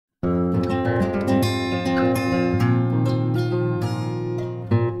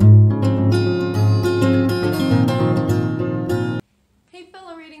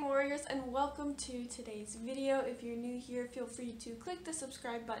If you're new here, feel free to click the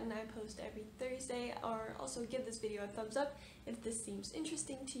subscribe button. I post every Thursday, or also give this video a thumbs up if this seems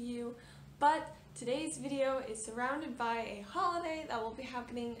interesting to you. But today's video is surrounded by a holiday that will be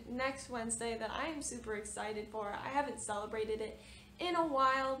happening next Wednesday that I am super excited for. I haven't celebrated it in a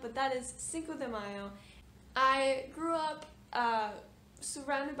while, but that is Cinco de Mayo. I grew up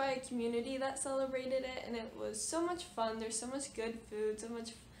surrounded by a community that celebrated it, and it was so much fun. There's so much good food, so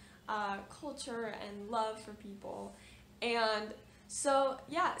much culture and love for people. And so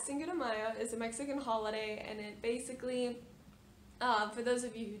yeah, Cinco de Mayo is a Mexican holiday, and it basically, for those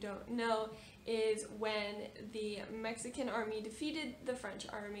of you who don't know, is when the Mexican army defeated the French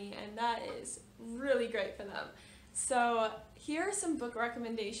army, and that is really great for them. So here are some book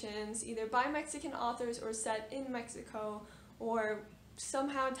recommendations, either by Mexican authors or set in Mexico or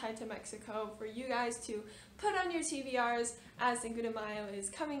somehow tied to Mexico, for you guys to put on your TBRs as Cinco de Mayo is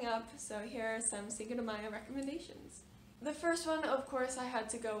coming up. So here are some Cinco de Mayo recommendations. The first one, of course, I had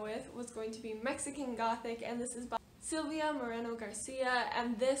to go with was going to be Mexican Gothic, and this is by Silvia Moreno Garcia,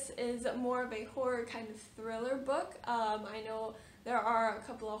 and this is more of a horror kind of thriller book. I know there are a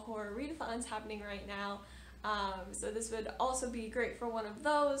couple of horror readathons happening right now, so this would also be great for one of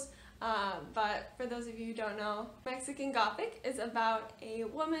those. But for those of you who don't know, Mexican Gothic is about a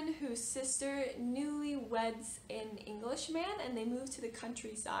woman whose sister newly weds an Englishman, and they move to the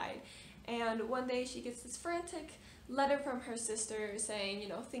countryside. And one day she gets this frantic letter from her sister saying, you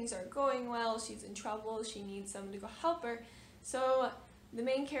know, things aren't going well, she's in trouble, she needs someone to go help her. So the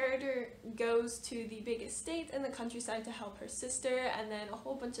main character goes to the big estate in the countryside to help her sister, and then a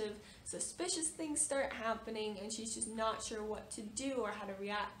whole bunch of suspicious things start happening, and she's just not sure what to do or how to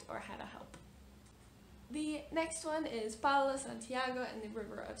react or how to help. The next one is Paula Santiago and the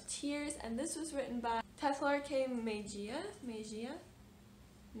River of Tears, and this was written by Tetlarque Mejia?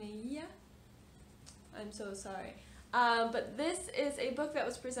 I'm so sorry. But this is a book that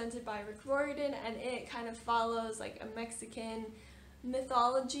was presented by Rick Riordan, and it kind of follows like a Mexican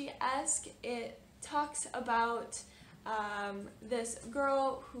mythology-esque. It talks about this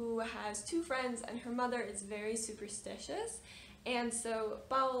girl who has two friends, and her mother is very superstitious, and so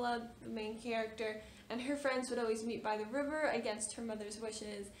Paola, the main character, and her friends would always meet by the river against her mother's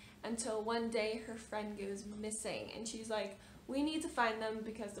wishes, until one day her friend goes missing, and she's like, we need to find them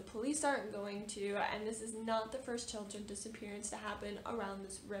because the police aren't going to, and this is not the first children disappearance to happen around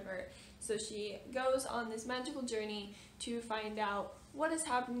this river. So she goes on this magical journey to find out what is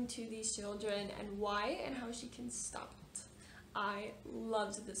happening to these children and why, and how she can stop it. I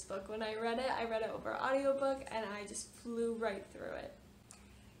loved this book. When I read it over audiobook, and I just flew right through it.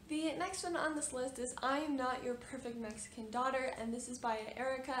 The next one on this list is I Am Not Your Perfect Mexican Daughter, and this is by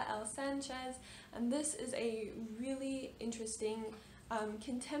Erica L. Sanchez, and this is a really interesting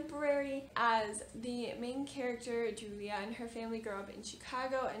contemporary, as the main character, Julia, and her family grow up in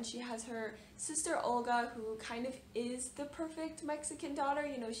Chicago, and she has her sister Olga, who kind of is the perfect Mexican daughter.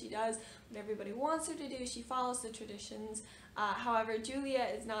 You know, she does what everybody wants her to do, she follows the traditions. However, Julia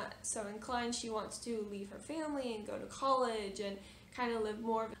is not so inclined. She wants to leave her family and go to college and kind of live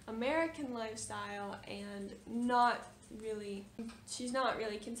more of an American lifestyle, and she's not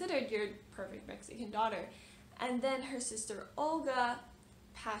really considered your perfect Mexican daughter. And then her sister Olga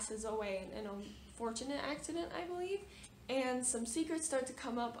passes away in an unfortunate accident, I believe, and some secrets start to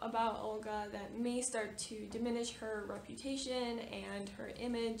come up about Olga that may start to diminish her reputation and her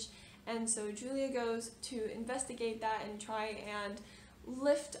image, and so Julia goes to investigate that and try and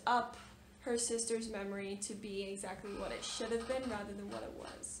lift up her sister's memory to be exactly what it should have been rather than what it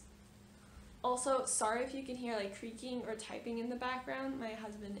was. Also, sorry if you can hear like creaking or typing in the background. My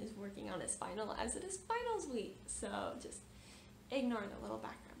husband is working on his final, as it is finals week, so just ignore the little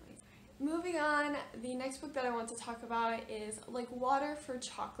background noise. Moving on, the next book that I want to talk about is Like Water for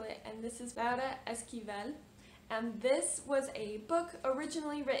Chocolate, and this is Laura Esquivel. And this was a book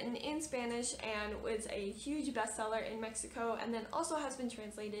originally written in Spanish and was a huge bestseller in Mexico, and then also has been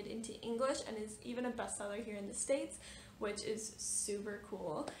translated into English and is even a bestseller here in the States, which is super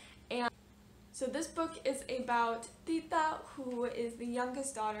cool. And so this book is about Tita, who is the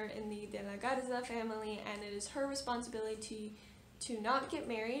youngest daughter in the De la Garza family, and it is her responsibility to not get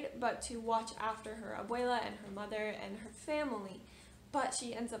married, but to watch after her abuela and her mother and her family. But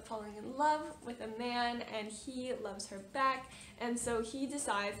she ends up falling in love with a man, and he loves her back, and so he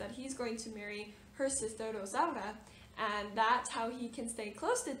decides that he's going to marry her sister Rosaura, and that's how he can stay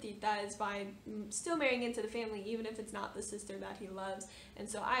close to Tita, is by still marrying into the family even if it's not the sister that he loves. And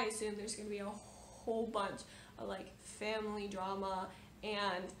so I assume there's going to be a whole bunch of like family drama,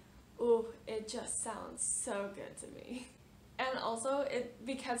 and ooh, it just sounds so good to me. And also,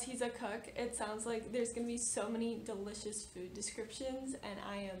 because he's a cook, it sounds like there's going to be so many delicious food descriptions, and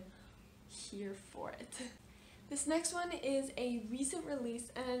I am here for it. This next one is a recent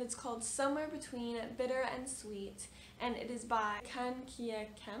release, and it's called Somewhere Between Bitter and Sweet, and it is by Kan Kia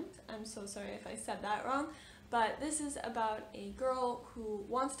Kemp. I'm so sorry if I said that wrong, but this is about a girl who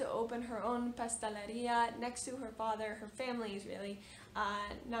wants to open her own pasteleria next to her father, her family's really,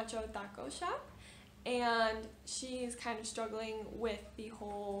 nacho taco shop. And she's kind of struggling with the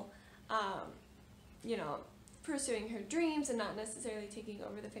whole, you know, pursuing her dreams and not necessarily taking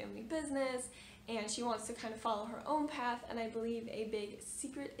over the family business, and she wants to kind of follow her own path, and I believe a big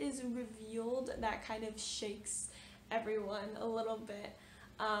secret is revealed that kind of shakes everyone a little bit.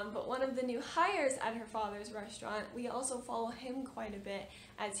 But one of the new hires at her father's restaurant, we also follow him quite a bit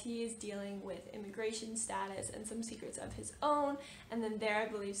as he is dealing with immigration status and some secrets of his own, and then there I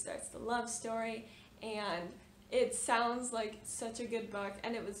believe starts the love story. And it sounds like such a good book,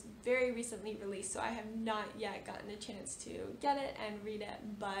 and it was very recently released, so I have not yet gotten a chance to get it and read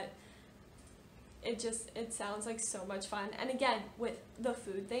it, but it sounds like so much fun. And again, with the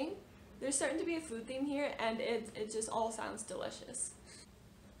food thing, there's starting to be a food theme here, and it just all sounds delicious.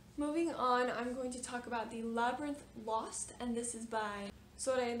 Moving on, I'm going to talk about The Labyrinth Lost, and this is by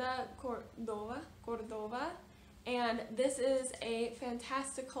Soreda Cordova, and this is a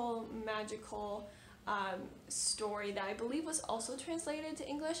fantastical, magical story that I believe was also translated to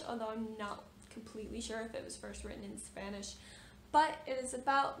English, although I'm not completely sure if it was first written in Spanish. But it is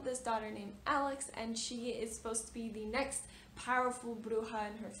about this daughter named Alex, and she is supposed to be the next powerful bruja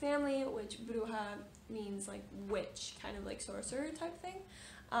in her family, which bruja means like witch, kind of like sorcerer type thing.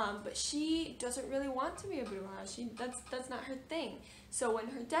 But she doesn't really want to be a bruja. That's not her thing. So when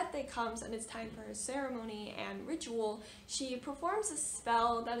her death day comes and it's time for her ceremony and ritual, she performs a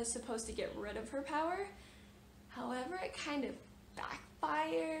spell that is supposed to get rid of her power. However, it kind of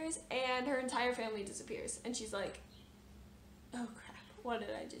backfires and her entire family disappears. And she's like, oh crap, what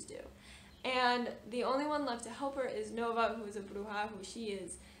did I just do? And the only one left to help her is Nova, who is a bruja, who she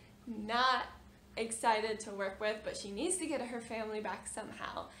is not excited to work with, but she needs to get her family back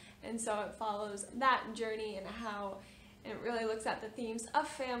somehow. And so it follows that journey and it really looks at the themes of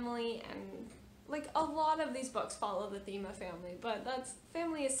family, and like a lot of these books follow the theme of family, but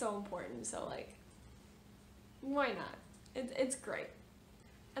family is so important, so like, why not? It's great.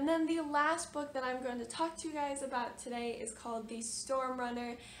 And then the last book that I'm going to talk to you guys about today is called The Storm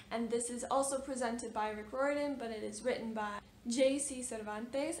Runner, and this is also presented by Rick Riordan, but it is written by J.C.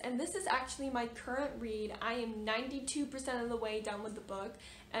 Cervantes, and this is actually my current read. I am 92% of the way done with the book,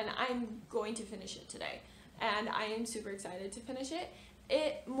 and I'm going to finish it today, and I am super excited to finish it.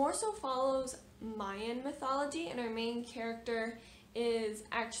 It more so follows Mayan mythology, and our main character is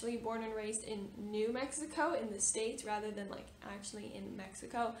actually born and raised in New Mexico in the States rather than like actually in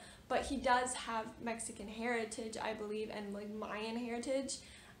Mexico, but he does have Mexican heritage, I believe, and like Mayan heritage.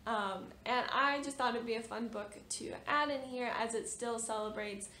 And I just thought it'd be a fun book to add in here as it still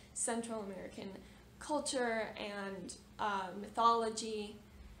celebrates Central American culture and mythology,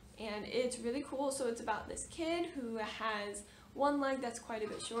 and it's really cool. So it's about this kid who has one leg that's quite a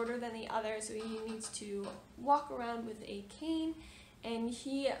bit shorter than the other, so he needs to walk around with a cane, and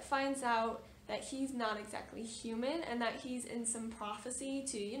he finds out that he's not exactly human and that he's in some prophecy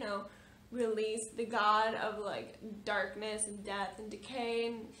to, you know, release the god of like darkness and death and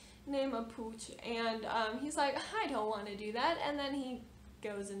decay named Mapuche, and he's like, I don't want to do that, and then he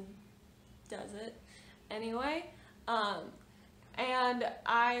goes and does it anyway. And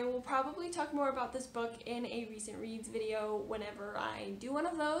I will probably talk more about this book in a recent reads video whenever I do one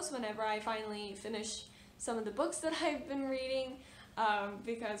of those, whenever I finally finish some of the books that I've been reading,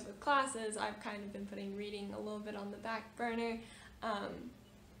 because with classes I've kind of been putting reading a little bit on the back burner.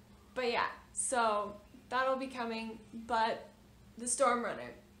 But yeah, so that'll be coming. But The Storm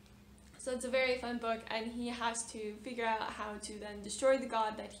Runner. So it's a very fun book, and he has to figure out how to then destroy the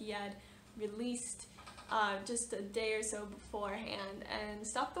god that he had released just a day or so beforehand and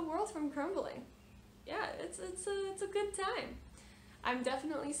stop the world from crumbling. Yeah, it's a good time. I'm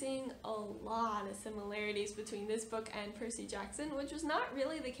definitely seeing a lot of similarities between this book and Percy Jackson, which was not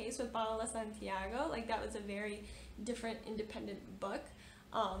really the case with Paula Santiago. Like, that was a very different, independent book.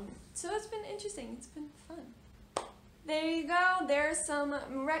 So it's been interesting. It's been fun. There you go. There's some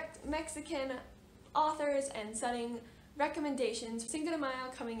Mexican authors and setting recommendations. Cinco de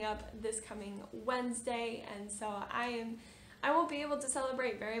Mayo coming up this coming Wednesday, and so I won't be able to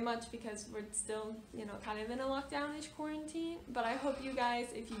celebrate very much because we're still, you know, kind of in a lockdown-ish quarantine, but I hope you guys,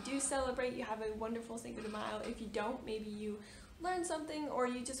 if you do celebrate, you have a wonderful Cinco de Mayo. If you don't, maybe you learn something, or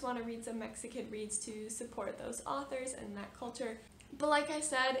you just want to read some Mexican reads to support those authors and that culture. But like I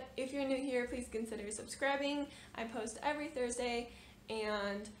said, if you're new here, please consider subscribing. I post every Thursday,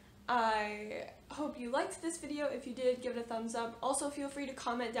 and I hope you liked this video. If you did, give it a thumbs up. Also, feel free to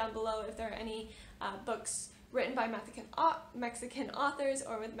comment down below if there are any books written by Mexican authors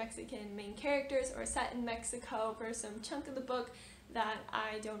or with Mexican main characters or set in Mexico for some chunk of the book that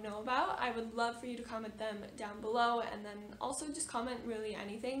I don't know about. I would love for you to comment them down below, and then also just comment really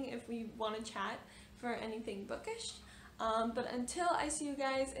anything if we want to chat for anything bookish. But until I see you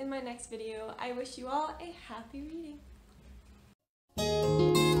guys in my next video, I wish you all a happy reading.